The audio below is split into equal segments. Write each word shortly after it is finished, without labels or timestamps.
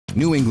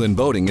New England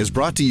Boating is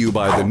brought to you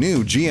by the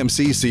new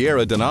GMC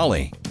Sierra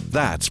Denali.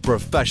 That's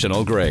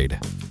professional grade.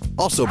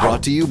 Also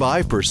brought to you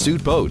by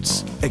Pursuit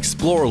Boats.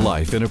 Explore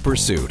life in a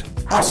Pursuit.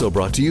 Also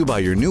brought to you by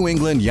your New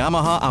England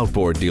Yamaha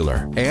outboard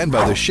dealer and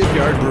by the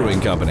Shipyard Brewing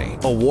Company,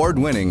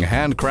 award-winning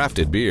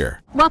handcrafted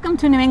beer. Welcome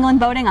to New England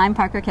Boating. I'm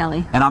Parker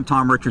Kelly. And I'm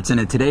Tom Richardson,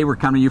 and today we're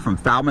coming to you from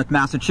Falmouth,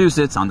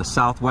 Massachusetts on the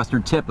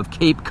southwestern tip of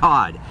Cape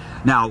Cod.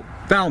 Now,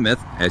 Falmouth,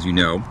 as you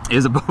know,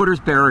 is a boater's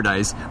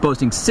paradise,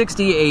 boasting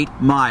 68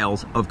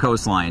 miles of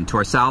coastline. To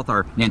our south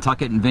are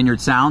Nantucket and Vineyard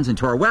Sounds, and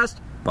to our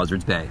west,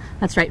 Buzzards Bay.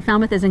 That's right.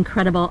 Falmouth is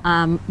incredible.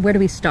 Where do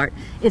we start?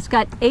 It's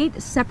got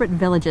 8 separate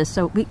villages,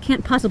 so we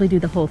can't possibly do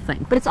the whole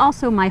thing. But it's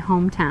also my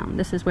hometown.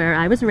 This is where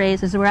I was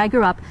raised. This is where I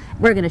grew up.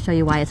 We're going to show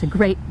you why it's a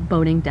great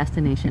boating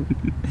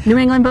destination. New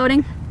England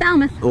Boating,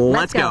 Falmouth.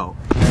 Let's go.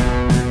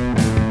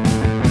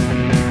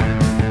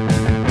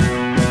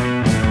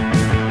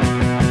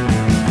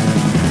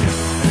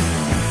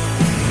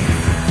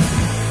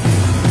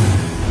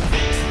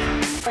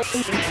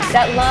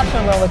 That lobster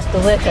roll looks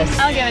delicious.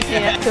 I'll give it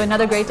to you. To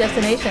another great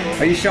destination.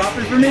 Are you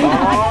shopping for me?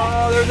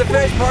 Oh, there's a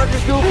fish.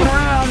 Parker's goofing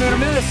around in a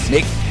miss.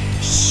 Make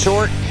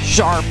short,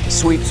 sharp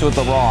sweeps with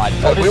the rod.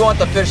 We want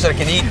the fish that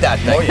can eat that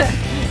thing. Oh, yeah.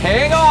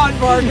 Hang on,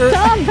 Parker.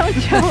 Tom, don't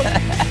choke.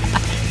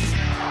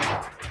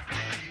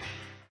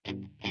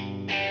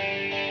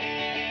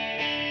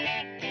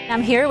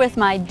 I'm here with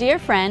my dear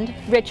friend,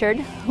 Richard,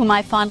 whom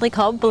I fondly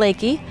call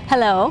Blakey.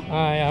 Hello.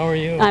 Hi, how are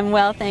you? I'm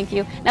well, thank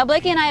you. Now,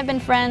 Blakey and I have been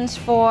friends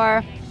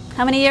for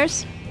how many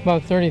years?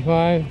 About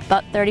 35.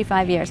 About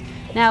 35 years.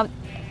 Now,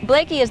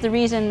 Blakey is the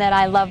reason that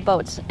I love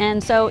boats.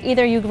 And so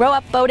either you grow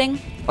up boating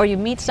or you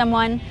meet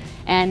someone.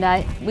 And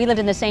we lived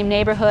in the same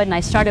neighborhood, and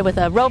I started with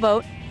a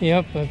rowboat.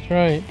 Yep, that's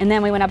right. And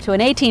then we went up to an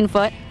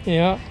 18-foot.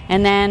 Yeah.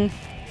 And then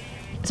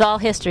it's all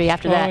history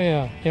after that. Oh,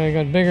 yeah. Yeah, I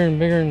got bigger and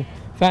bigger and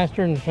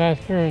faster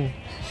and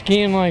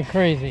skiing like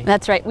crazy.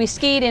 That's right. We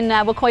skied in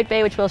Wacoit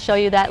Bay, which we'll show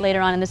you that later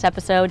on in this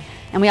episode.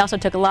 And we also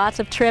took lots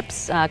of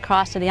trips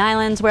across to the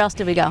islands. Where else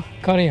did we go?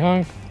 Cuddy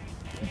Hunk.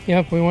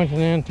 Yep, we went to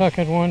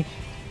Nantucket once.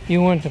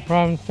 You went to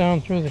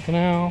Provincetown through the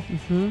canal.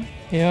 Mm-hmm.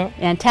 Yep.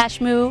 And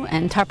Tashmoo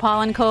and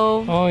Tarpaulin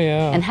Cove. Oh,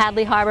 yeah. And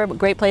Hadley Harbor,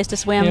 great place to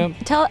swim. Yep.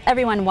 Tell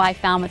everyone why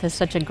Falmouth is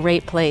such a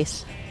great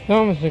place.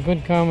 Falmouth's a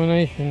good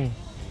combination.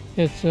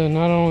 It's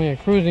not only a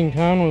cruising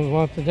town with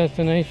lots of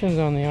destinations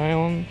on the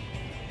island,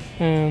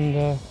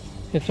 and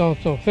it's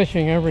also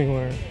fishing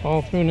everywhere,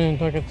 all through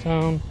Nantucket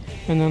Sound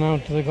and then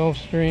out to the Gulf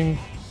Stream.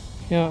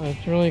 Yeah,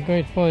 it's a really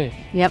great place.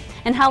 Yep.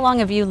 And how long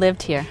have you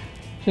lived here?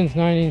 Since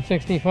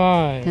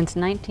 1965. Since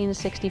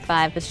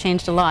 1965. It's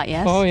changed a lot,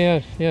 yes? Oh,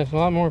 yes, yes. A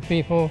lot more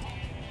people,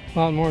 a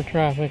lot more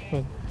traffic,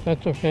 but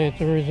that's okay.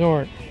 It's a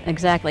resort.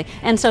 Exactly.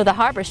 And so the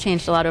harbor's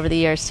changed a lot over the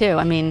years, too.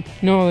 I mean...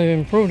 No, they've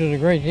improved it a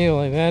great deal.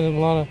 They've added a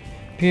lot of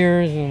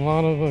piers and a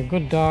lot of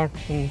good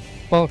docks and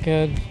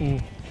bulkheads,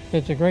 and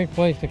it's a great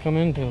place to come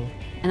into.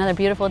 Another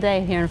beautiful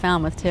day here in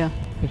Falmouth, too.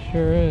 It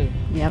sure is.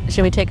 Yep.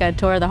 Should we take a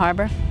tour of the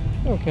harbor?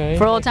 Okay.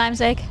 For old time's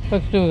sake?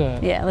 Let's do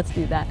that. Yeah, let's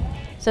do that.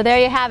 So there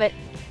you have it.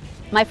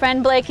 My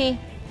friend Blakey,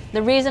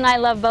 the reason I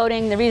love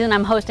boating, the reason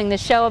I'm hosting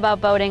this show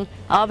about boating,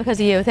 all because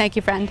of you. Thank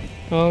you, friend.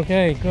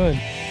 Okay, good.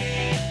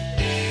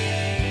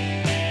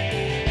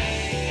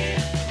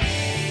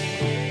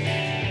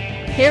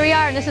 Here we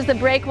are, and this is the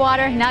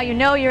breakwater. Now you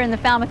know you're in the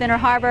Falmouth Inner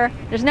Harbor.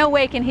 There's no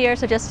wake in here,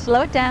 so just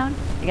slow it down.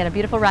 You got a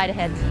beautiful ride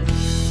ahead.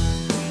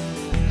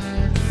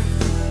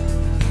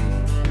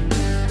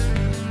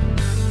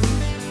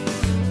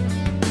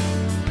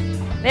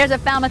 There's a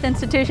Falmouth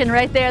institution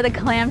right there, the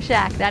Clam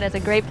Shack. That is a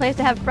great place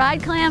to have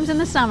fried clams in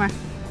the summer.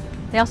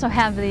 They also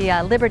have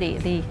the Liberty,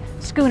 the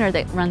schooner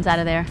that runs out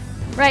of there.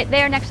 Right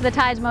there next to the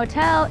Tides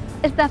Motel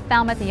is the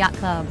Falmouth Yacht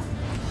Club.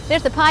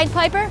 There's the Pied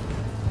Piper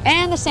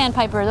and the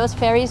Sandpiper. Those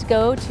ferries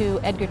go to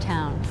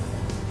Edgartown.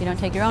 If you don't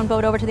take your own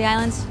boat over to the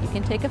islands, you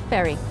can take a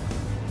ferry.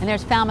 And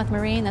there's Falmouth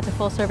Marine, that's a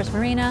full-service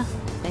marina.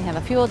 They have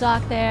a fuel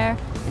dock there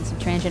and some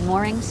transient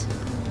moorings.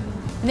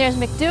 And there's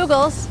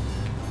McDougal's.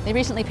 They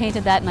recently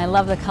painted that, and I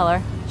love the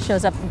color.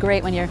 Shows up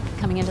great when you're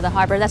coming into the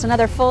harbor. That's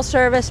another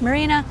full-service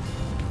marina,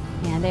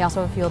 and they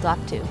also have a fuel dock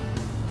too.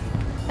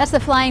 That's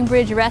the Flying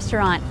Bridge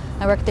restaurant.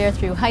 I worked there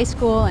through high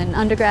school and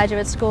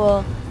undergraduate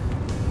school.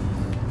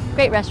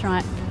 Great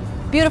restaurant.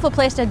 Beautiful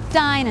place to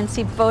dine and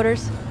see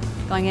boaters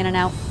going in and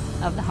out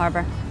of the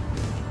harbor.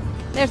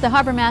 There's the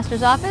harbor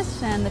master's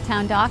office and the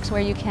town docks,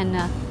 where you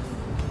can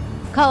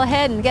call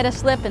ahead and get a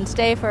slip and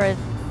stay for a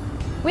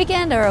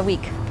weekend or a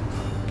week.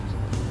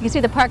 You can see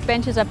the park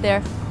benches up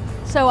there.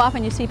 So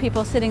often you see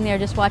people sitting there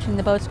just watching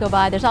the boats go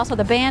by. There's also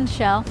the band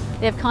shell.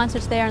 They have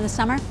concerts there in the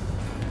summer.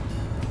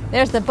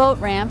 There's the boat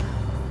ramp.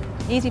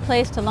 Easy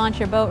place to launch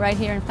your boat right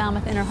here in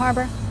Falmouth Inner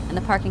Harbor, and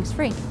the parking's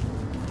free.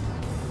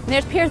 And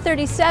there's Pier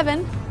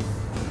 37.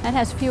 That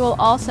has fuel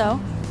also.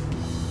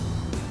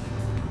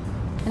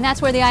 And that's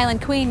where the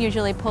Island Queen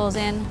usually pulls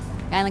in.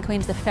 The Island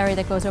Queen's the ferry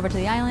that goes over to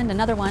the island.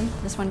 Another one,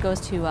 this one goes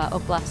to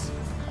Oak Bluffs.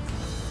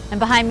 And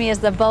behind me is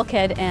the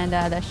bulkhead and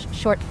the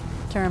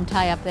short-term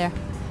tie-up there.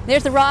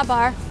 There's the Raw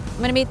Bar. I'm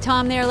going to meet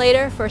Tom there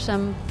later for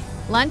some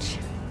lunch.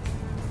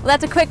 Well,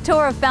 that's a quick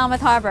tour of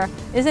Falmouth Harbor.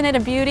 Isn't it a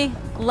beauty?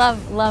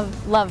 Love,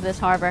 love, love this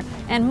harbor.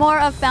 And more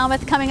of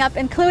Falmouth coming up,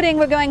 including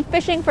we're going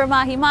fishing for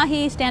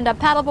mahi-mahi, stand-up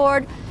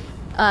paddleboard,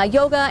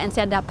 yoga and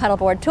stand-up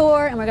paddleboard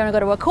tour, and we're going to go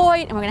to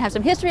Wacoit, and we're going to have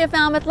some history of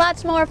Falmouth.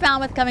 Lots more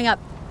Falmouth coming up.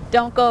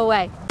 Don't go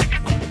away.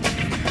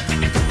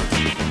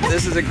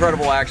 This is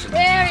incredible action.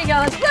 There he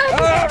goes. All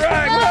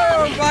right,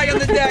 whoa, fly on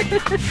the deck.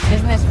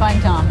 Isn't this fun,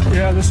 Tom?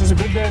 Yeah, this is a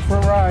good day for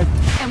a ride.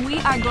 And we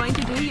are going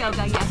to do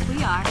yoga. Yes,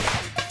 we are.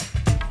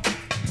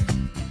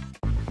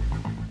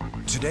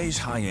 Today's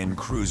high-end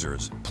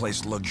cruisers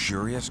place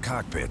luxurious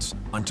cockpits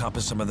on top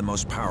of some of the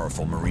most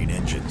powerful marine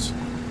engines.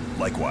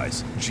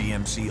 Likewise,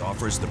 GMC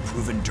offers the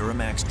proven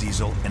Duramax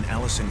diesel and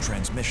Allison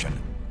transmission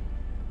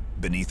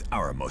beneath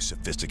our most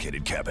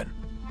sophisticated cabin.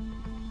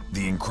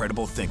 The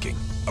incredible thinking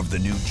of the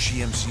new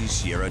GMC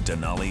Sierra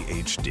Denali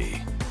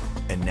HD.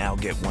 And now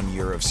get 1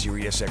 year of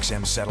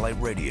SiriusXM satellite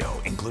radio,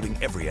 including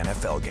every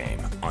NFL game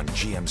on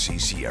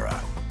GMC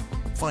Sierra.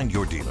 Find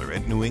your dealer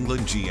at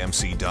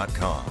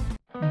newenglandgmc.com.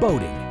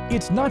 Boating,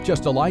 it's not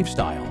just a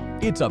lifestyle,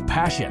 it's a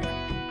passion.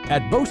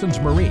 At Bosun's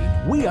Marine,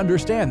 we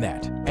understand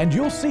that, and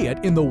you'll see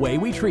it in the way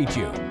we treat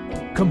you.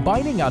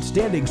 Combining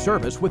outstanding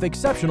service with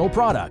exceptional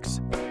products.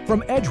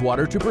 From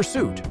Edgewater to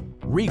Pursuit,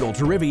 Regal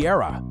to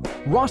Riviera,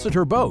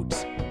 Rossiter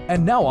Boats,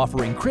 and now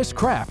offering Chris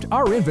Craft,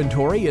 our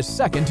inventory is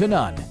second to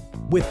none.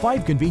 With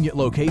 5 convenient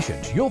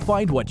locations, you'll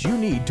find what you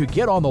need to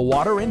get on the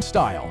water in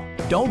style.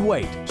 Don't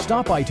wait,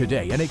 stop by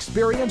today and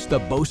experience the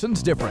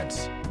Bosun's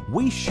difference.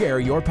 We share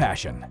your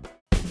passion.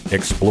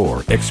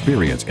 Explore,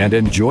 experience, and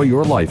enjoy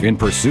your life in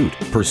Pursuit.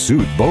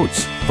 Pursuit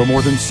Boats. For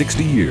more than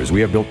 60 years,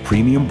 we have built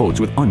premium boats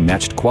with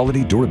unmatched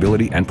quality,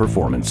 durability, and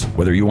performance.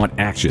 Whether you want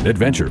action,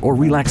 adventure, or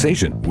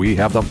relaxation, we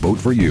have the boat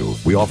for you.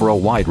 We offer a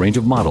wide range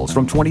of models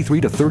from 23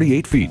 to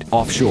 38 feet,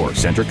 offshore,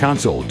 center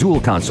console,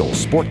 dual console,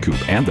 sport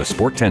coupe, and the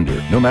sport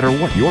tender. No matter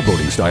what your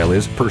boating style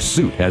is,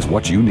 Pursuit has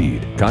what you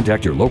need.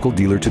 Contact your local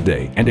dealer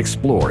today and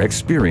explore,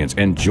 experience,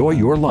 enjoy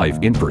your life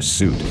in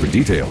Pursuit. For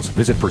details,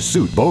 visit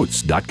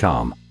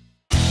pursuitboats.com.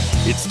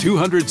 It's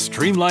 200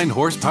 streamlined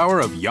horsepower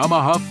of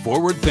Yamaha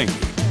forward thinking.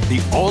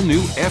 The all-new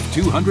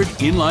F200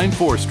 inline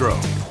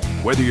 4-stroke.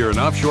 Whether you're an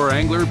offshore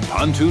angler,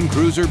 pontoon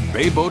cruiser,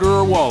 bay boater,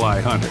 or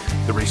walleye hunter,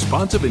 the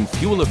responsive and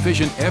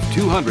fuel-efficient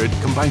F200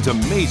 combines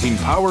amazing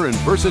power and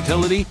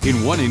versatility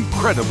in one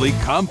incredibly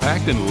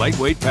compact and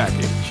lightweight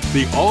package.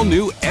 The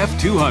all-new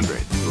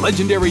F200.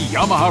 Legendary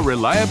Yamaha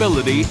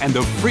reliability and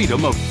the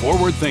freedom of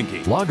forward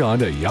thinking. Log on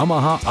to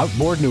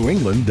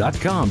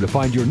YamahaOutboardNewEngland.com to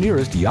find your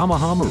nearest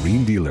Yamaha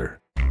Marine dealer.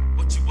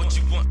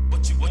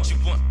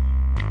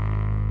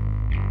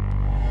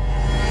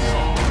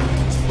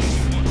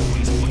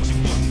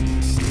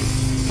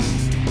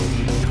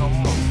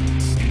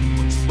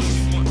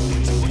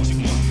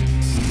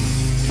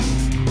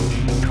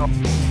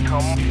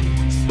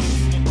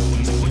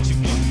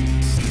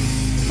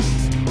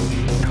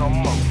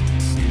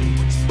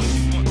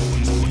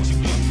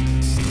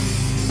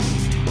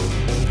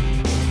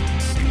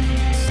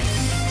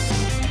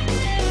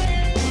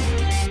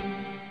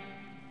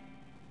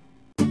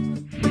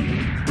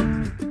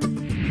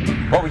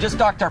 Well, we just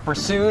docked our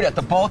Pursuit at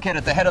the bulkhead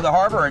at the head of the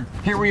harbor, and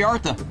here we are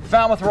at the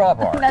Falmouth Raw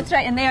Bar. That's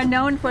right, and they are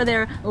known for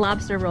their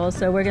lobster rolls,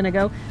 so we're going to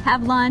go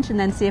have lunch and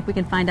then see if we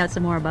can find out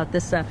some more about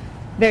this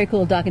very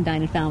cool dock and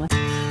dine in Falmouth.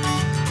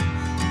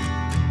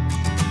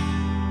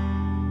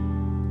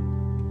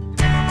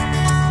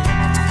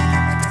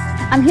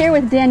 I'm here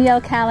with Danielle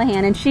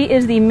Callahan, and she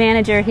is the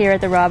manager here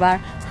at the Raw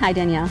Bar. Hi,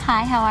 Danielle.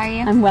 Hi, how are you?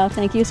 I'm well,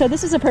 thank you. So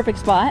this is a perfect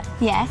spot.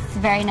 Yes,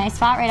 very nice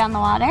spot right on the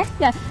water.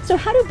 Yeah. So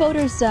how do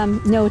boaters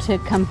know to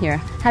come here?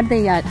 How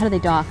do they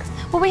dock?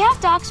 Well, we have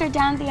docks right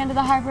down at the end of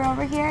the harbor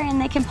over here, and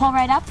they can pull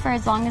right up for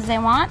as long as they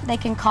want. They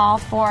can call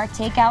for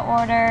takeout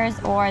orders,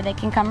 or they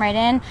can come right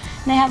in. And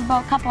they have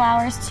about a couple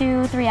hours,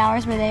 2-3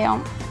 hours, where they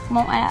won't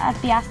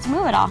be asked to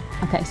move at all.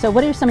 Okay, so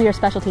what are some of your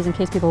specialties in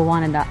case people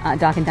want to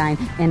dock and dine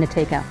and to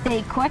takeout?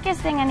 The quickest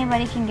thing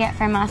anybody can get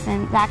from us,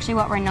 and actually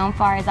what we're known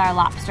for, is our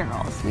lobster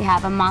rolls. We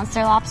have a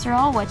monster lobster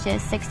roll, which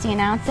is 16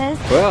 ounces.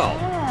 Well,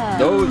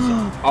 those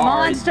are...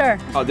 Monster!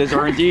 Oh, those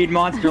are indeed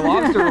monster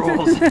lobster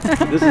rolls.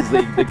 This is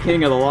the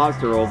king of the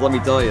lobster rolls, let me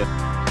tell you.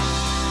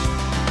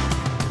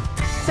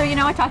 So, you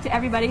know, I talk to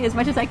everybody as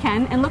much as I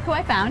can, and look who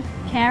I found.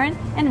 Karen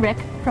and Rick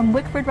from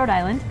Wickford, Rhode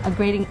Island, a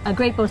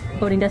great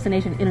boating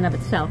destination in and of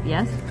itself,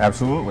 yes?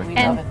 Absolutely. We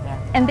love it there.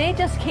 And they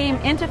just came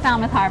into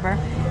Falmouth Harbor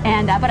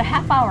and about a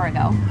half hour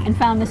ago and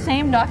found the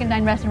same dock and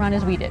dine restaurant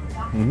as we did.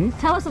 Mm-hmm.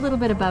 Tell us a little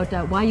bit about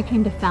why you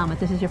came to Falmouth.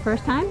 This is your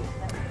first time?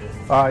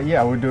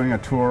 Yeah, we're doing a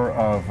tour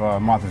of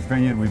Martha's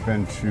Vineyard. We've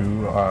been to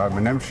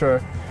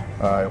Menemsha,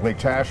 Lake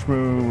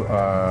Tashmoo,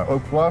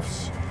 Oak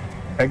Bluffs,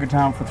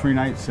 Edgartown for 3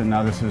 nights, and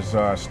now this is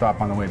a stop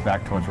on the way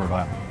back towards Rhode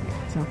Island.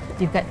 So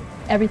you've got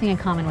everything in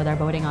common with our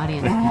boating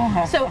audience.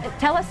 So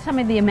tell us some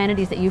of the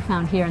amenities that you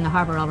found here in the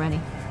harbor already.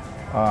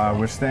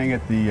 We're staying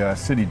at the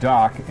city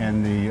dock,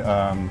 and the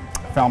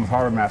Falmouth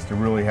Harbor Master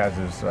really has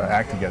his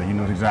act together. He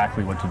knows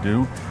exactly what to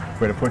do,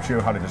 where to put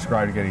you, how to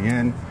describe you getting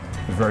in.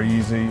 It's very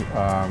easy.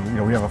 You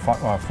know, we have a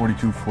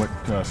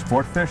 42-foot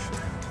sport fish,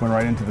 went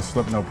right into the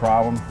slip, no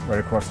problem. Right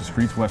across the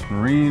street's West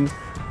Marine.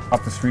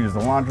 Up the street is the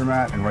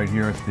laundromat, and right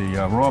here at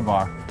the Raw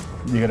Bar,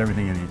 you get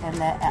everything you need. And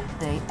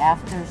the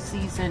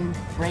after-season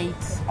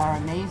rates are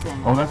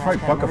amazing. Oh, that's right,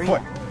 $1 a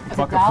foot. It's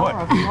 $1 $1 a foot.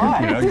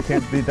 foot. You know, you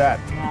can't beat that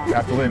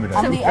after Labor Day.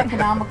 I'm the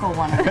economical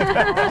one.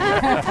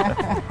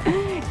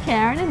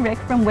 Karen and Rick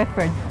from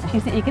Whitford.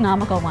 She's the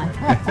economical one.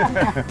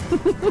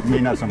 Me,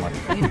 not so much.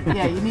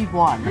 Yeah, you need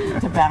one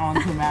to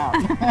balance them out.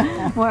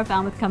 More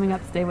Falmouth coming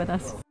up. Stay with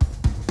us.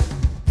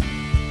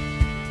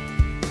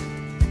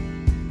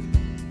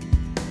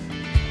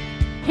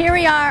 Here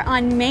we are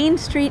on Main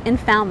Street in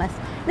Falmouth.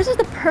 This is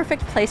the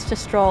perfect place to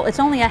stroll. It's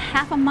only a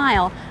half a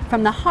mile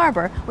from the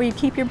harbor where you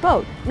keep your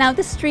boat. Now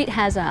this street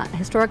has a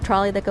historic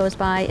trolley that goes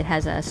by. It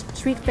has a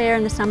street fair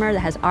in the summer that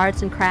has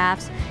arts and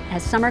crafts. It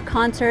has summer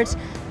concerts,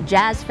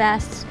 jazz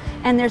fests,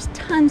 and there's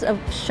tons of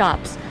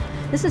shops.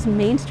 This is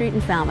Main Street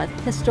in Falmouth.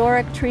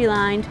 Historic,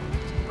 tree-lined,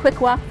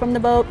 quick walk from the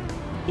boat.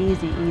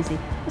 Easy, easy.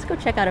 Let's go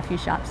check out a few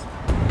shops.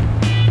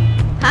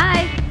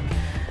 Hi!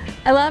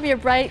 I love your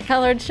bright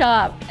colored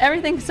shop.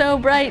 Everything's so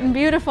bright and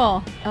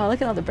beautiful. Oh,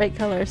 look at all the bright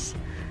colors.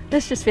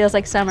 This just feels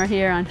like summer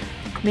here on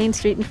Main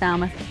Street in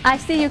Falmouth. I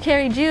see you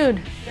carry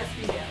Jude. Yes,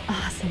 we do.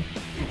 Awesome.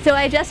 So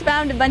I just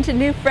found a bunch of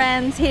new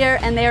friends here,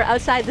 and they are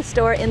outside the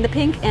store in the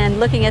pink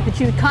and looking at the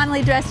Jude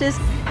Connolly dresses.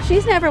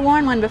 She's never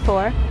worn one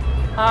before.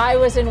 I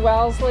was in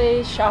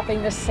Wellesley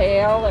shopping the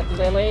sale at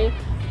Lily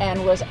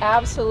and was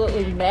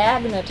absolutely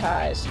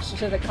magnetized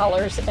to the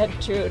colors at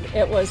Jude.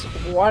 It was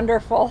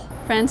wonderful.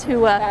 Friends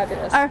who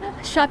are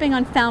shopping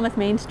on Falmouth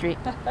Main Street,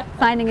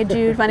 finding a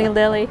Jude, finding a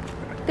Lily.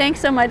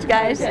 Thanks so much,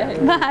 guys. Okay.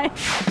 Bye.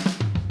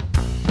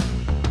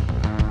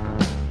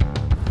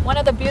 One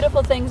of the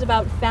beautiful things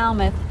about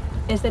Falmouth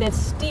is that it's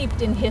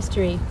steeped in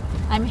history.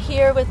 I'm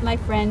here with my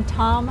friend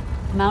Tom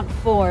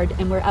Mountford,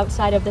 and we're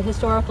outside of the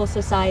Historical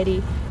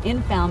Society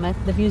in Falmouth,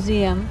 the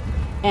museum,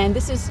 and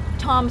this is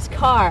Tom's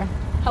car.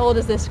 How old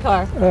is this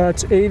car?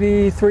 It's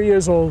 83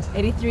 years old.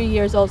 83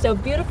 years old. So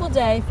beautiful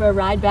day for a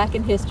ride back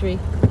in history.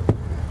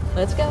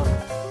 Let's go.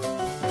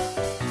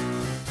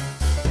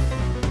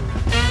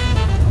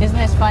 Isn't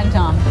this fun,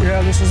 Tom?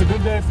 Yeah, this is a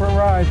good day for a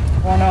ride.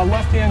 On our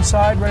left-hand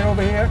side, right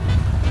over here,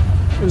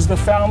 is the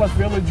Falmouth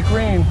Village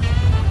Green.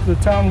 The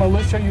town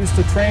militia used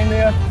to train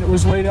there. It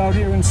was laid out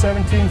here in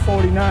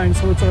 1749,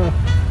 so it's a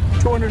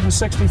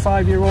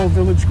 265-year-old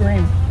village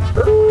green.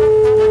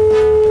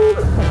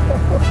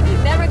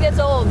 It never gets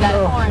old, that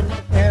horn.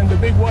 And the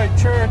big white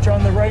church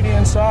on the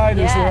right-hand side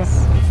is the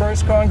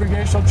First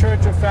Congregational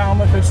Church of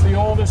Falmouth. It's the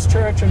oldest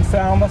church in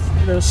Falmouth.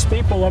 The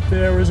steeple up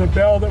there is a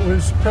bell that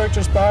was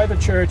purchased by the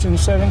church in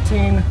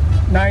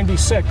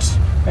 1796,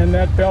 and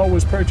that bell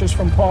was purchased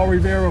from Paul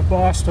Revere of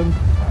Boston.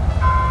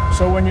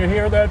 So when you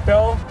hear that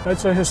bell,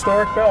 that's a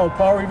historic bell,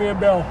 Paul Revere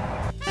bell.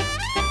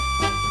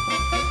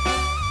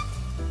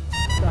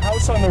 The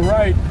house on the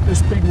right,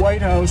 this big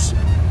white house,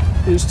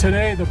 is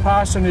today the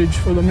parsonage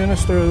for the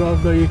minister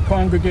of the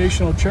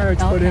Congregational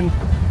Church. Okay. But in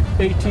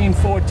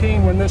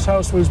 1814, when this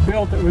house was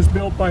built, it was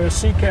built by a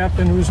sea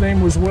captain whose name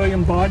was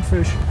William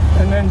Bodfish.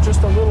 And then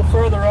just a little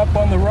further up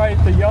on the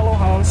right, the yellow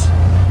house,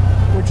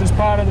 which is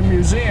part of the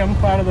museum,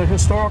 part of the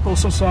Historical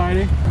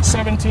Society.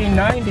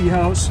 1790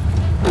 house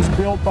was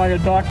built by a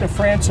Dr.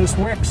 Francis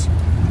Wicks.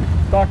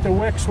 Dr.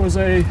 Wicks was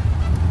a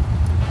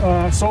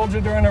soldier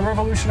during the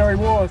Revolutionary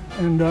War,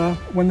 and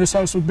when this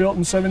house was built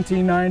in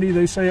 1790,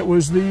 they say it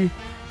was the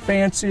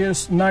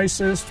fanciest,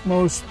 nicest,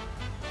 most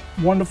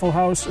wonderful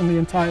house in the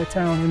entire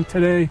town. And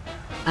today,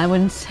 I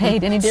wouldn't say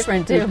it any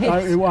different, too.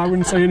 I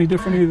wouldn't say any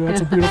different either.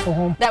 That's a beautiful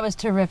home. That was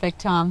terrific,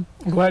 Tom.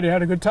 I'm glad you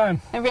had a good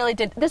time. I really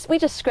did. We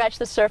just scratched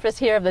the surface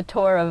here of the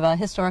tour of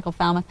historical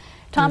Falmouth.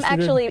 Tom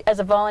actually, as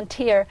a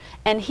volunteer,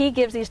 and he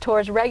gives these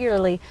tours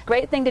regularly.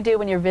 Great thing to do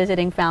when you're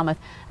visiting Falmouth.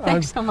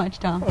 Thanks so much,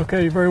 Tom.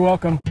 Okay, you're very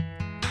welcome.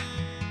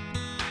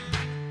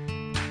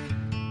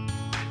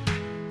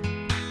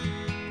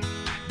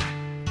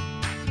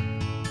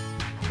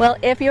 Well,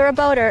 if you're a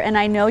boater, and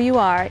I know you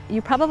are,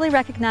 you probably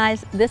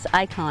recognize this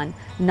icon,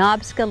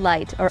 Nobska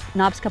Light, or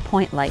Nobska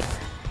Point Light.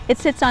 It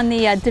sits on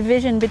the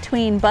division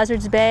between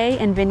Buzzards Bay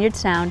and Vineyard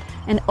Sound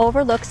and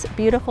overlooks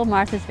beautiful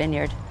Martha's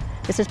Vineyard.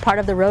 This is part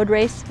of the road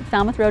race,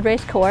 Falmouth Road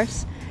Race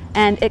course,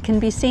 and it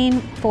can be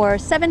seen for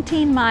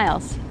 17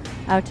 miles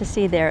out to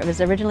sea there. It was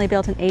originally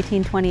built in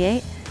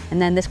 1828, and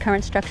then this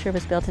current structure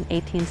was built in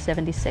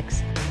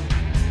 1876.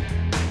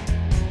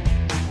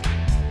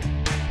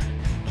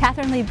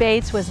 Catherine Lee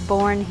Bates was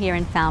born here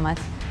in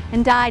Falmouth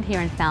and died here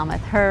in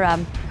Falmouth.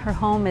 Her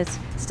home is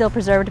still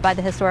preserved by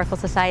the Historical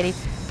Society.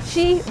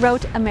 She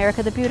wrote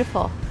America the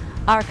Beautiful,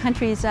 our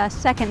country's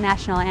second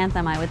national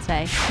anthem, I would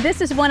say.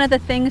 This is one of the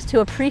things to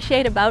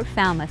appreciate about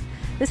Falmouth.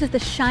 This is the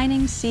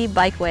Shining Sea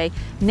Bikeway,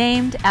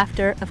 named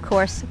after, of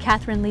course,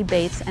 Catherine Lee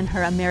Bates and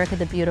her America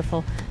the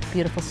Beautiful,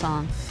 beautiful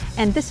song.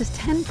 And this is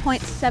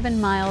 10.7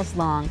 miles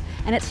long,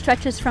 and it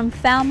stretches from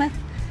Falmouth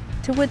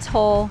to Woods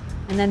Hole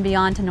and then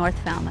beyond to North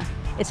Falmouth.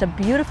 It's a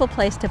beautiful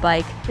place to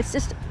bike. It's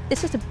just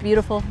a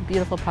beautiful,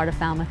 beautiful part of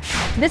Falmouth.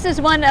 This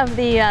is one of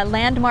the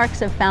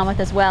landmarks of Falmouth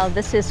as well.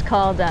 This is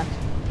called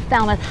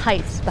Falmouth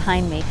Heights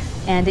behind me.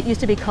 and it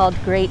used to be called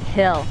Great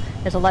Hill.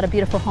 There's a lot of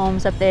beautiful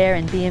homes up there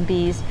and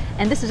B&Bs,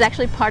 and this is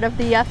actually part of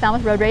the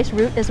Falmouth Road Race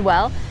route as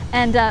well.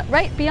 And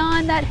right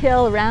beyond that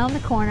hill, around the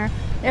corner,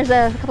 there's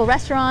a couple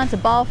restaurants, a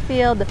ball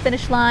field, the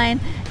finish line,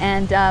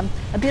 and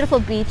a beautiful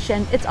beach,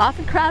 and it's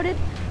often crowded,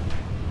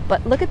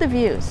 but look at the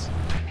views.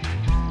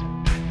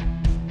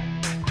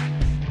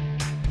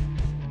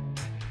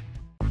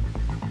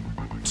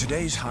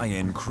 Today's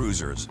high-end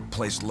cruisers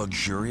place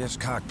luxurious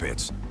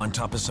cockpits on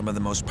top of some of the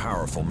most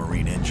powerful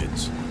marine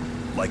engines.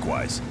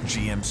 Likewise,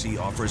 GMC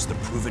offers the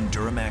proven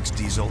Duramax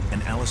diesel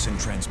and Allison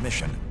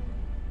transmission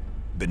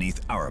beneath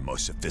our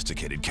most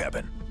sophisticated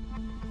cabin.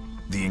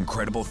 The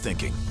incredible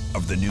thinking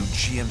of the new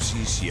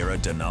GMC Sierra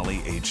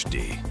Denali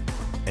HD.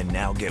 And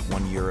now get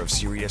 1 year of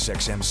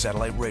SiriusXM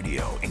satellite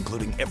radio,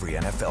 including every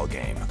NFL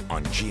game,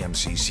 on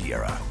GMC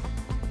Sierra.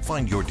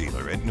 Find your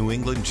dealer at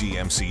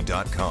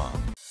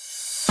newenglandgmc.com.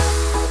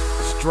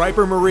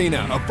 Striper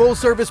Marina, a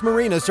full-service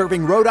marina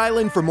serving Rhode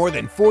Island for more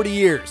than 40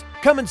 years.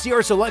 Come and see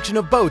our selection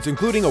of boats,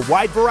 including a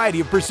wide variety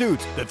of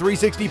pursuits, the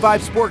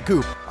 365 Sport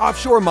Coupe,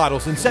 offshore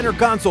models and center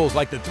consoles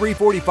like the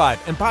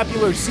 345 and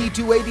popular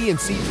C280 and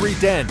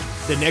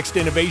C310, the next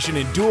innovation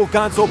in dual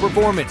console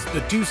performance, the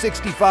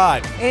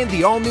 265, and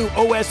the all-new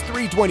OS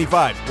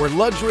 325, where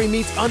luxury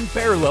meets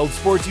unparalleled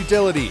sports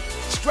utility.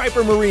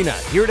 Striper Marina,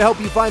 here to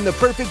help you find the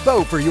perfect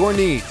boat for your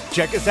needs.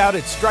 Check us out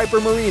at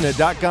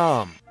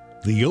stripermarina.com.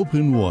 The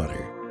open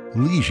water,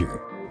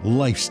 leisure,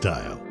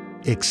 lifestyle,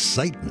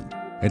 excitement.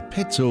 At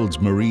Petzold's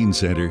Marine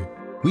Center,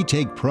 we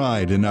take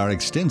pride in our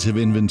extensive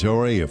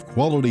inventory of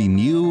quality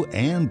new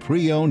and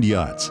pre-owned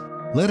yachts.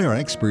 Let our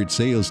expert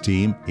sales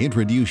team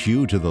introduce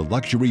you to the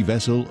luxury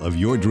vessel of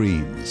your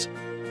dreams.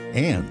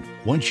 And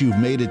once you've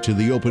made it to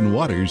the open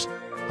waters,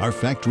 our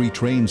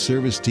factory-trained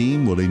service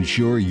team will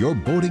ensure your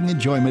boating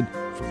enjoyment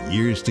for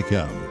years to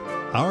come.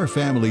 Our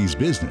family's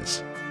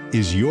business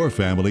is your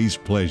family's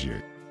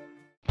pleasure.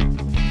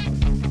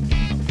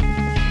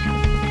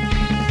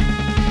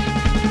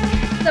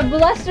 It's a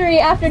blustery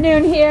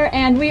afternoon here,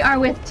 and we are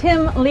with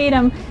Tim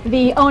Leadham,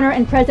 the owner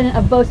and president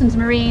of Bosun's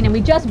Marine, and we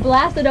just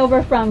blasted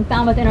over from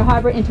Falmouth Inner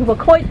Harbor into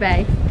Wacoit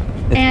Bay.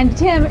 And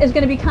Tim is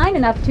going to be kind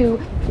enough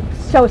to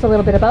show us a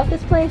little bit about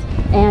this place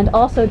and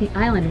also the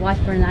island,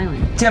 Washburn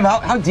Island. Tim,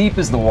 how deep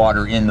is the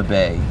water in the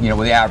bay, you know,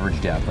 with the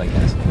average depth, I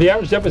guess? The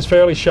average depth is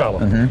fairly shallow.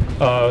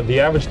 The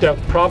average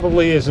depth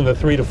probably is in the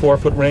 3 to 4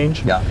 foot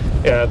range. Yeah.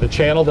 The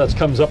channel that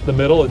comes up the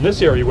middle, in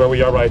this area where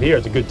we are right here,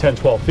 it's a good 10,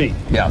 12 feet.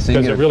 Yeah, so you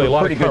can get a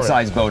pretty good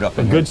sized boat up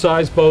in here. A good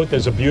sized boat.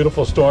 There's a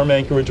beautiful storm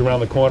anchorage around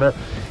the corner.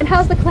 And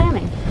how's the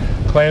clamming?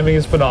 Clamming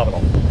is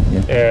phenomenal.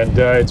 Yeah. And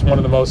it's one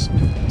of the most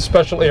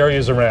special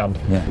areas around.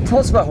 Yeah. Tell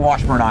us about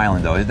Washburn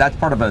Island, though. That's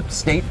part of a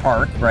state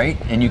park, right?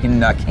 And you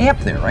can camp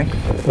there, right?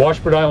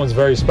 Washburn Island is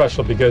very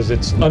special because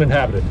it's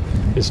uninhabited.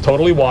 It's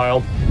totally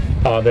wild.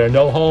 There are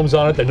no homes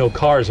on it. There are no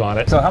cars on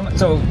it. So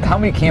how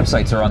many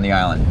campsites are on the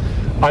island?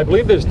 I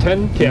believe there's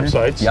 10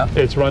 campsites. Yeah.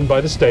 It's run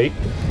by the state,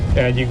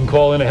 and you can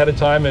call in ahead of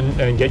time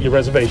and get your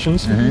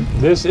reservations.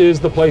 This is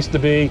the place to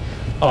be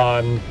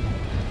on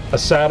a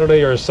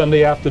Saturday or a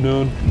Sunday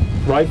afternoon,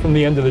 right from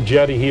the end of the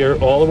jetty here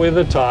all the way to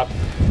the top.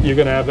 You're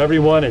going to have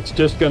everyone. It's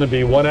just going to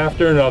be one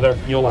after another.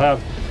 You'll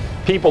have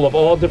people of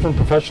all different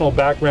professional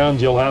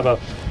backgrounds. You'll have a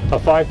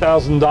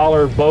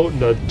 $5,000 boat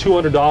and a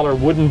 $200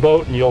 wooden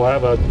boat, and you'll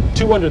have a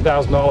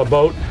 $200,000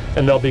 boat,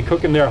 and they'll be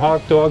cooking their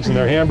hot dogs and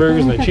their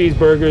hamburgers and their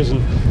cheeseburgers,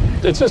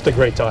 and it's just a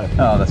great time.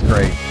 Oh, that's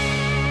great.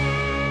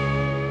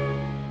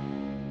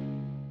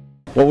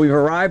 Well, we've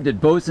arrived at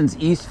Bosun's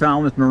East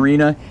Falmouth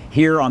Marina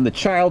here on the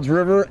Childs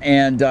River,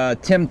 and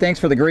Tim, thanks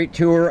for the great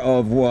tour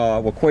of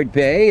Wacoit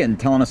Bay and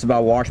telling us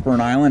about Washburn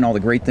Island, all the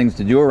great things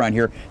to do around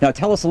here. Now,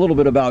 tell us a little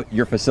bit about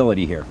your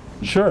facility here.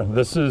 Sure.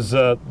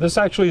 This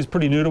actually is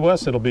pretty new to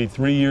us. It'll be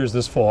 3 years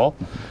this fall.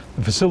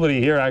 The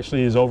facility here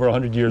actually is over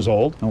 100 years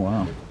old. Oh,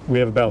 wow. We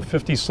have about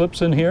 50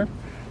 slips in here,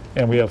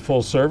 and we have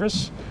full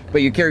service.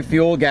 But you carry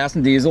fuel, gas,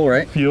 and diesel,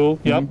 right? Fuel,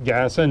 yep,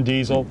 gas and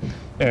diesel.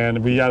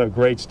 And we have a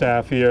great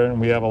staff here, and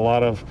we have a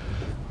lot of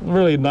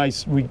really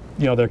nice,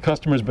 they're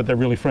customers, but they're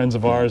really friends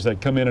of ours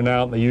that come in and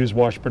out, and they use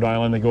Washburn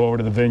Island. They go over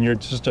to the vineyard.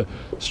 It's just a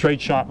straight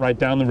shot right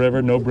down the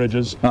river, no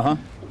bridges.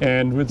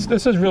 And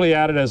this is really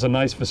added as a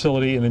nice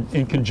facility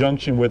in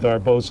conjunction with our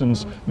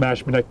Bosun's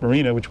Mashpee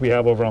Marina, which we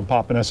have over on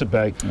Popponesset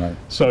Bay. Right.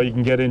 So you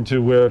can get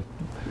into where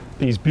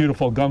these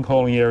beautiful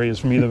gunk-holing areas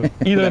from either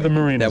of the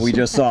marinas. That we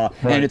just saw.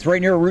 Right. And it's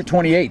right near Route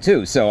 28,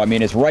 too. So, I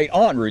mean, it's right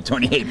on Route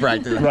 28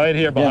 right there. Right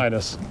here behind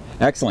us.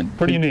 Excellent.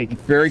 Pretty unique.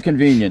 Very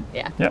convenient.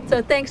 Yeah. Yep.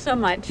 So thanks so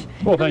much.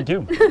 Well, thank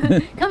you.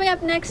 Coming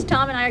up next,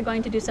 Tom and I are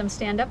going to do some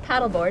stand-up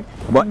paddleboard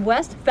in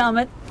West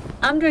Falmouth.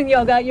 I'm doing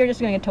yoga. You're just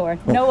doing a tour.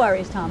 No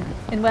worries, Tom.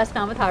 In West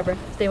Falmouth Harbor.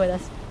 Stay with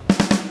us.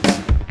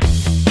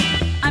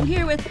 I'm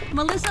here with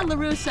Melissa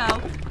LaRusso.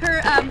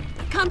 Her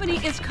company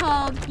is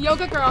called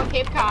Yoga Girl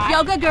Cape Cod.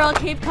 Yoga Girl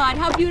Cape Cod.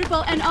 How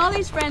beautiful. And all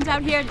these friends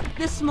out here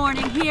this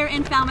morning here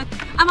in Falmouth.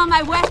 I'm on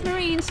my West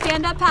Marine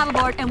stand-up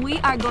paddleboard, and we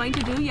are going to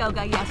do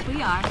yoga. Yes,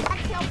 we are.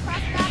 Exhale,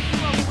 press back to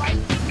a right.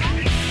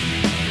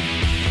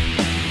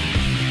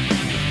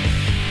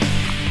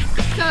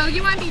 So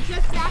you want to be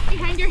just back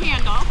behind your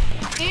handle.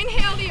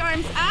 Inhale the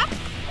arms up.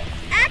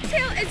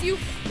 Exhale as you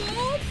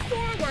fold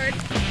forward.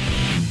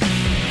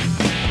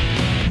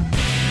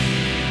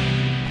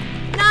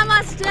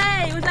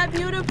 Namaste! Was that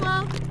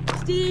beautiful?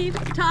 Steve,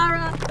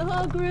 Tara, the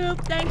whole group.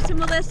 Thanks to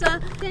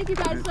Melissa. Thank you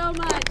guys so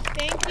much.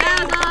 Thank you.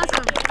 That was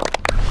awesome.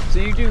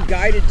 So you do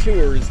guided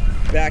tours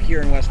back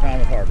here in West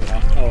Falmouth Harbor,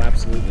 huh? Oh,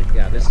 absolutely.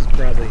 Yeah, this is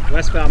probably,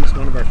 West Falmouth's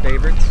one of our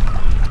favorites.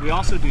 We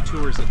also do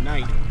tours at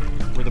night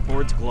where the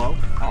boards glow.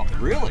 Oh,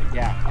 really?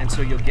 Yeah, and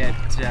so you'll get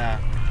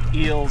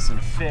eels and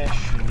fish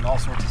and all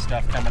sorts of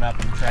stuff coming up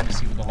and trying to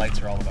see what the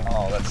lights are all about.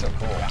 Oh, that's so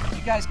cool. Yeah.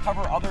 You guys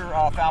cover other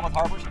Falmouth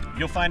harbors?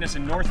 You'll find us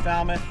in North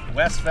Falmouth,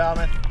 West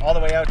Falmouth, all the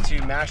way out to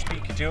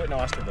Mashpee, Katuitt, and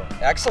Osterville.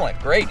 Excellent,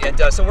 great. And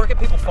so where can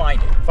people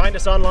find you? Find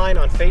us online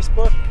on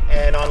Facebook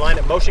and online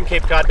at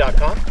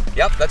motioncapecod.com.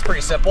 Yep, that's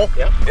pretty simple.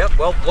 Yep. Yep,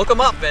 well, look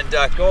them up and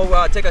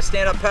go take a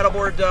stand-up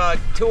paddleboard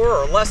tour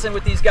or lesson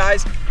with these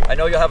guys. I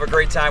know you'll have a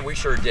great time. We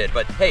sure did.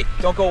 But hey,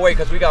 don't go away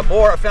because we got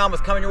more of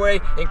Falmouth coming your way,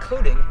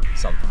 including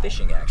some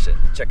fishing action.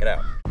 Check it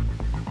out.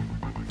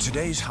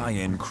 Today's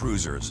high-end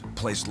cruisers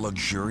place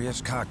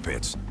luxurious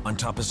cockpits on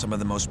top of some of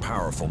the most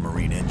powerful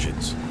marine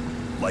engines.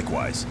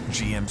 Likewise,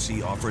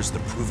 GMC offers the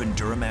proven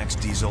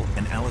Duramax diesel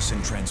and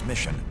Allison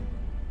transmission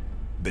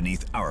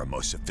beneath our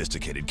most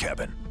sophisticated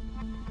cabin.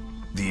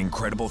 The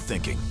incredible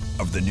thinking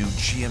of the new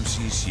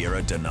GMC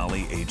Sierra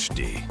Denali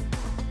HD.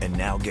 And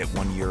now get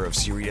 1 year of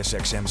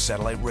SiriusXM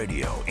satellite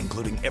radio,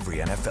 including every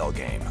NFL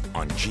game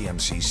on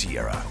GMC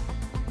Sierra.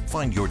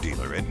 Find your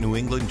dealer at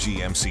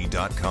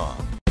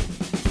newenglandgmc.com.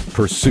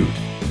 Pursuit,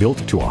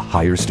 built to a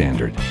higher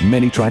standard.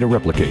 Many try to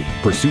replicate.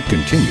 Pursuit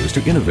continues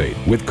to innovate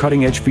with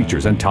cutting-edge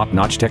features and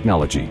top-notch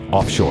technology.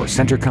 Offshore,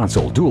 center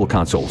console, dual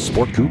console,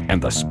 sport coupe,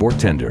 and the sport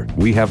tender.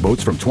 We have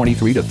boats from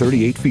 23 to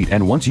 38 feet,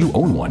 and once you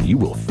own one, you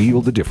will feel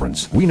the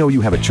difference. We know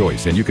you have a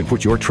choice, and you can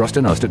put your trust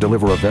in us to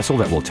deliver a vessel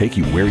that will take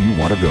you where you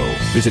want to go.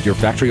 Visit your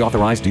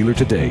factory-authorized dealer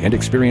today and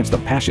experience the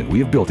passion we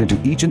have built into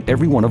each and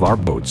every one of our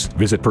boats.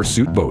 Visit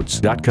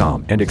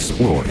pursuitboats.com and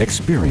explore,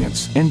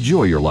 experience,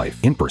 enjoy your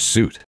life in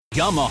Pursuit.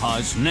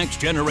 Yamaha's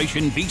next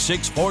generation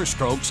V6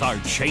 4-strokes are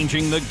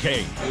changing the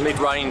game.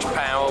 Mid-range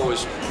power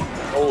was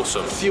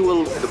awesome.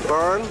 Fuel, the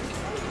burn,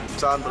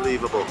 it's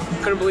unbelievable.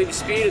 Couldn't believe the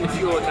speed and the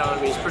fuel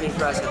economy is pretty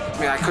impressive. I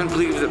mean, I couldn't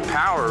believe the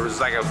power. It was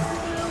like it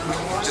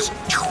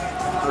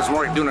was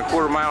more like doing a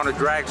quarter mile on a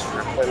drag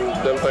strip.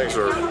 And them things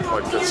are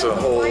like, it's a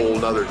whole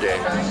nother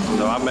game.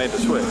 So I made the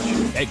switch.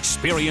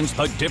 Experience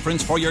the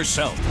difference for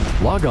yourself.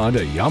 Log on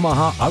to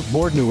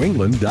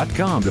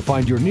YamahaOutboardNewEngland.com to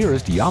find your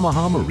nearest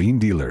Yamaha Marine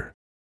dealer.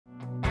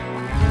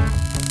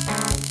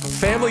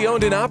 Family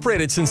owned and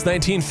operated since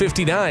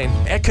 1959,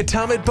 at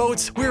Katuitt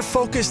Boats, we're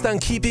focused on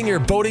keeping your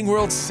boating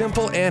world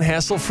simple and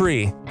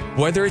hassle-free.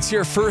 Whether it's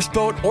your first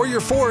boat or your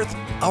fourth,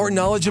 our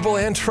knowledgeable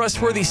and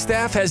trustworthy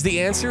staff has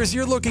the answers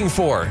you're looking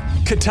for.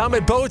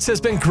 Katuitt Boats has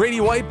been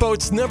Grady White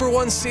Boats'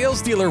 #1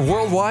 sales dealer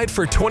worldwide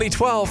for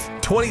 2012,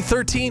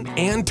 2013,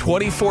 and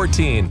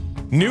 2014.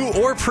 New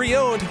or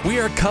pre-owned, we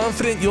are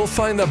confident you'll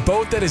find the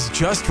boat that is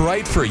just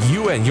right for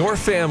you and your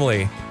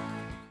family.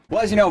 Well,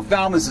 as you know,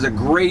 Falmouth is a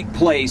great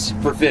place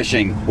for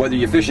fishing, whether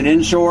you're fishing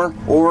inshore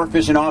or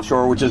fishing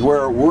offshore, which is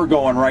where we're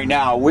going right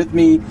now. With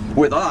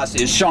us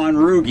is Sean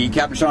Ruge,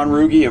 Captain Sean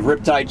Ruge of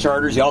Riptide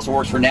Charters. He also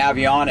works for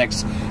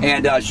Navionics.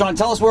 And Sean,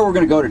 tell us where we're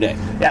going to go today.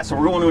 Yeah, so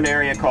we're going to an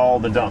area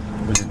called the Dump,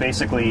 which is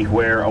basically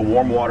where a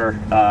warm water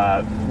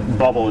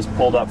bubble is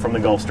pulled up from the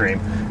Gulf Stream,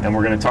 and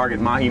we're going to target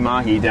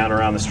mahi-mahi down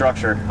around the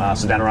structure,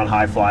 so down around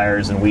high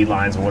flyers and weed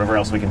lines and whatever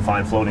else we can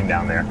find floating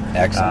down there.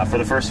 Excellent. For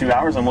the first few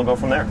hours, and we'll go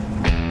from there.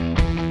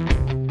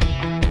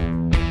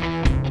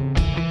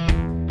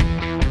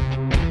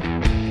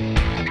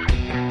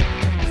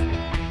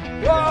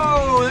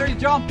 Whoa, there you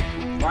jump.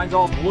 Mine's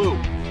all blue.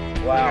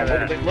 Wow,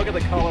 look at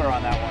the color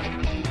on that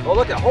one. Oh,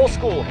 look at whole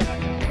school.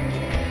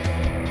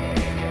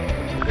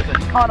 There's a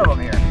ton of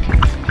them here.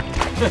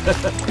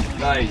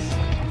 Nice.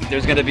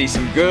 There's going to be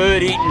some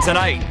good eating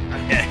tonight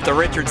at the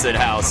Richardson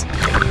house.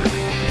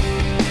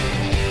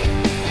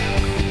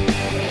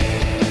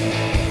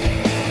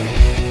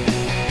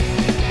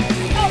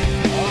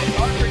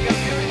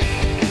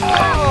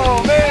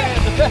 Oh, man.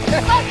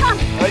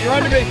 Oh, you're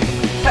under me.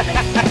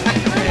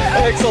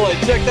 Excellent.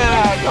 Check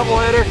that out. Double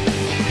header.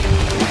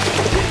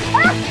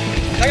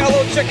 I got a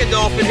little chicken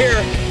dolphin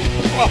here.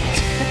 Oh.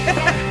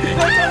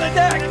 What's on the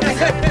deck?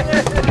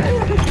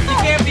 You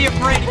can't be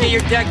afraid to get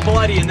your deck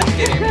bloody in this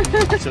game.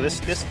 So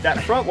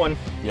that front one,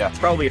 it's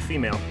probably a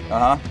female.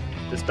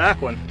 This back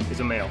one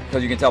is a male.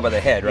 Because you can tell by the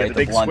head, right? Yeah, the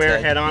big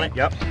square head on it.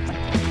 Yep.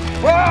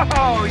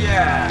 Whoa,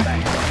 yeah.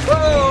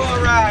 Whoa,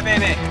 all right,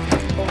 baby.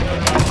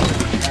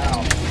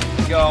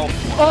 Go.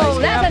 Oh,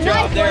 that's a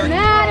nice one.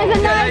 That is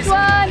a nice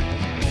one.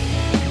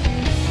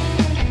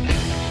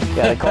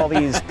 Yeah, they call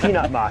these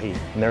peanut mahi,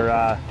 and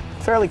they're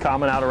fairly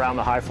common out around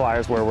the high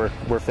flyers where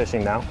we're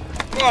fishing now.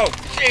 Whoa,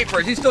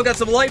 jeepers, you still got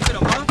some life in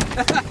them, huh?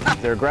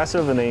 They're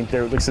aggressive, and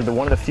they're like I said,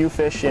 one of the few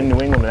fish in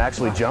New England that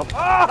actually jump.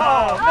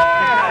 Oh,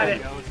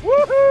 man!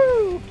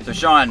 Woohoo! So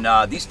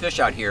Sean, these fish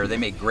out here, they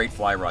make great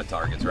fly rod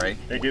targets, right?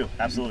 They do,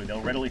 absolutely.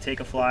 They'll readily take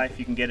a fly if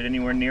you can get it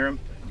anywhere near them.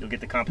 You'll get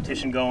the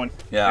competition going.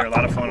 Yeah. They're a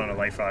lot of fun on a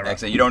light fly rod.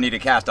 Excellent. You don't need to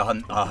cast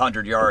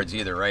 100 yards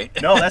either, right?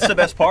 No, that's the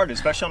best part,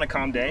 especially on a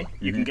calm day.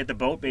 You can get the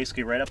boat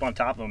basically right up on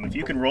top of them. If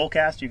you can roll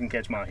cast, you can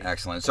catch mahi.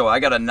 Excellent. So I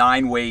got a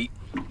 9 weight,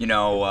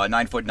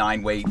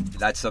 9'9" weight.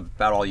 That's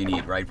about all you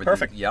need, right?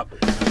 Perfect. Yep.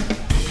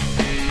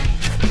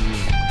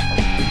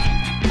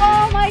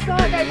 Oh my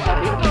God, that's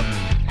so beautiful.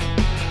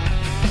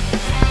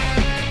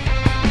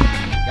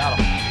 Got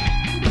him.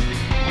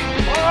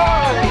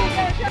 Oh!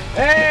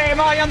 Hey,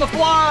 mahi on the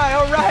fly!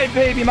 All right,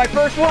 baby, my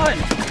first one.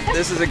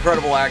 This is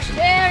incredible action.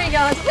 There he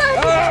goes.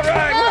 All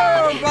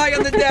right, whoa, mahi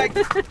on the deck.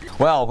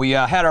 Well, we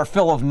had our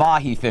fill of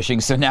mahi fishing,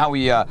 so now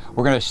we're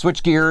going to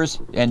switch gears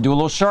and do a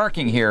little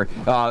sharking here.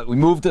 We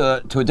moved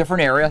to a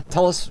different area.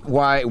 Tell us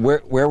where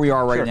we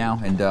are right now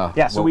and what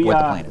the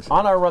plan is.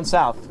 On our run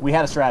south, we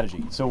had a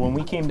strategy. So when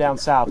we came down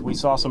south, we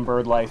saw some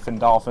bird life and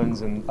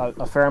dolphins and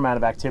a fair amount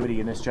of activity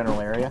in this general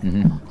area.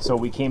 So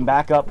we came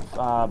back up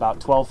about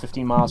 12,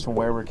 15 miles from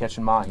where we're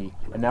catching mahi,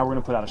 and now we're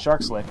going to put out a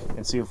shark slick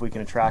and see if we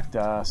can attract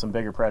some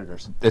bigger predators.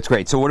 That's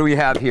great. So what do we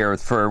have here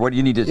for what do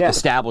you need to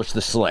establish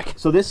the slick?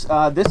 So this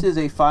is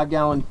a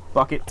 5-gallon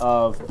bucket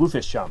of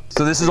bluefish chum.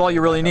 So this is all you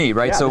really need,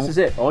 right? Yeah, so this is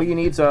it. All you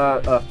need is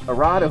a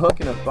rod, a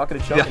hook, and a bucket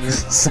of chum. Yeah, and you're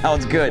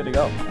sounds good. Good to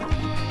go.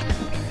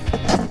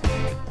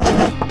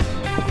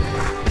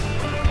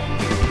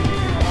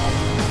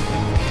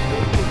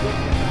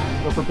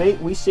 So for bait,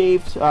 we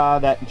saved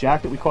that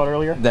jack that we caught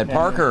earlier. That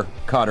Parker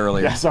caught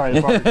earlier. Yeah, sorry,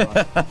 the Parker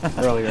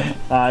caught earlier.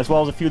 As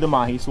well as a few of the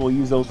mahi, so we'll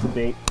use those for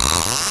bait.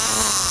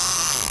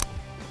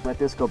 Let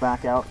this go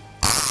back out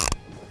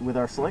with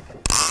our slick.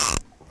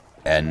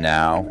 And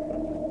now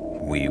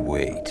we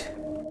wait.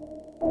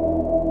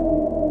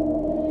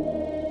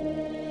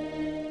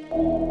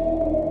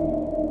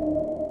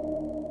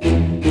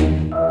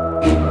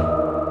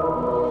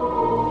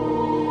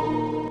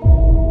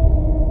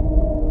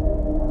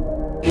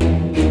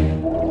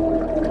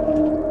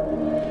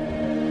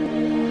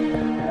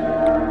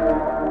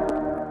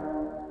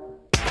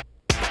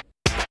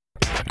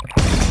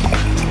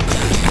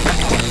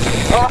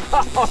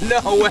 Oh,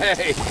 no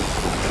way!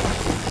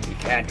 You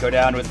can't go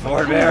down with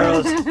 4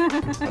 barrels.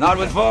 Not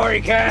with 4,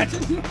 you can't.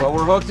 Well,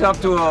 we're hooked up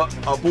to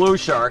a blue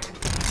shark.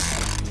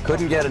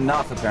 Couldn't get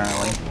enough,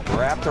 apparently.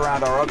 Wrapped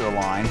around our other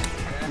line.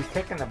 He's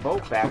taking the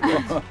boat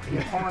backwards.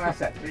 He's pulling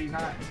us at 3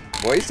 knots.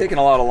 Boy, he's taking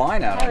a lot of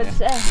line out I on would you.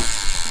 say.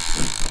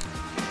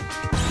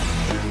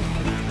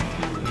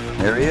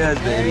 There he is,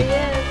 baby.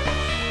 There he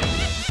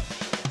is.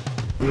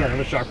 We got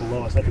another shark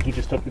below us. I think he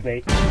just took the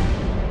bait.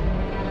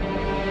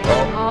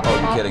 Oh,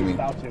 you're kidding me.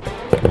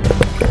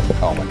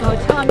 Oh my God.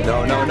 Oh, Tommy.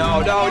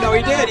 No,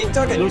 he did. He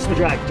took it. Loose the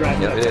drag.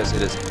 Yeah, it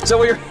is. So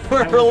we're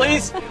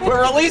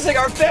releasing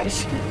our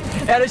fish,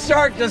 and a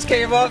shark just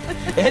came up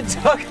and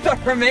took the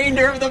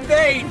remainder of the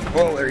bait.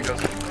 Oh, there he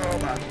goes. Oh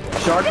my.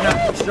 Shark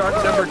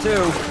number 2.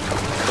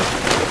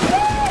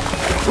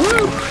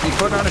 Woo! He's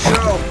putting on a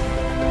show.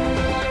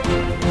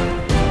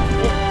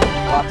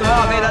 Popped him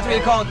out, man. That's what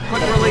you call a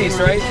quick release,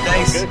 right?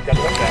 Thanks.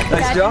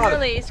 Nice job.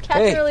 Catch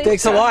and release.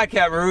 Thanks a lot,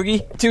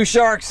 Kabarugi. 2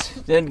 sharks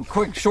in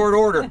quick, short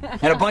order,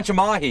 and a bunch of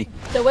mahi.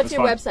 So what's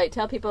your website?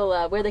 Tell people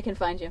where they can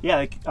find you.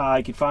 Yeah,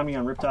 you can find me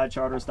on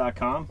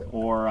riptidecharters.com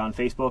or on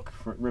Facebook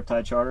for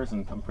Riptide Charters,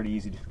 and I'm pretty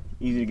easy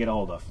to get a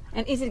hold of.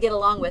 And easy to get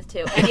along with,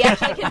 too. And he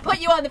actually can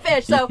put you on the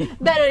fish, so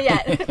better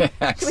yet.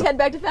 Should we head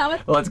back to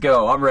Falmouth? Let's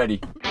go. I'm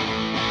ready.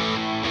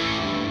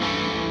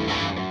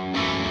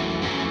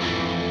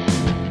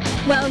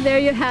 Well, there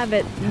you have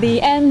it,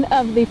 the end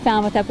of the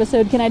Falmouth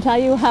episode. Can I tell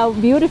you how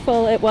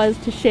beautiful it was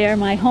to share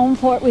my home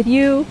port with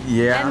you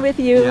and with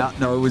you? Yeah,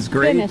 no, it was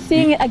great. Goodness,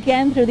 seeing it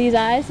again through these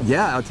eyes.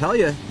 Yeah, I'll tell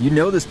you, you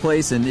know this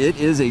place, and it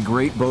is a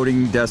great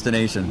boating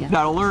destination. Yeah.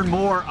 Now, to learn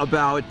more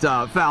about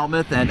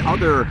Falmouth and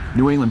other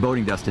New England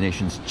boating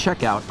destinations,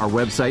 check out our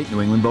website,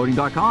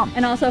 newenglandboating.com.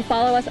 And also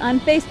follow us on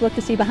Facebook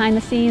to see behind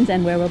the scenes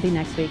and where we'll be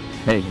next week.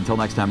 Hey, until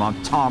next time,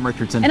 I'm Tom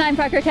Richardson. And I'm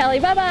Parker Kelly.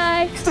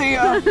 Bye-bye. See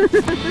ya.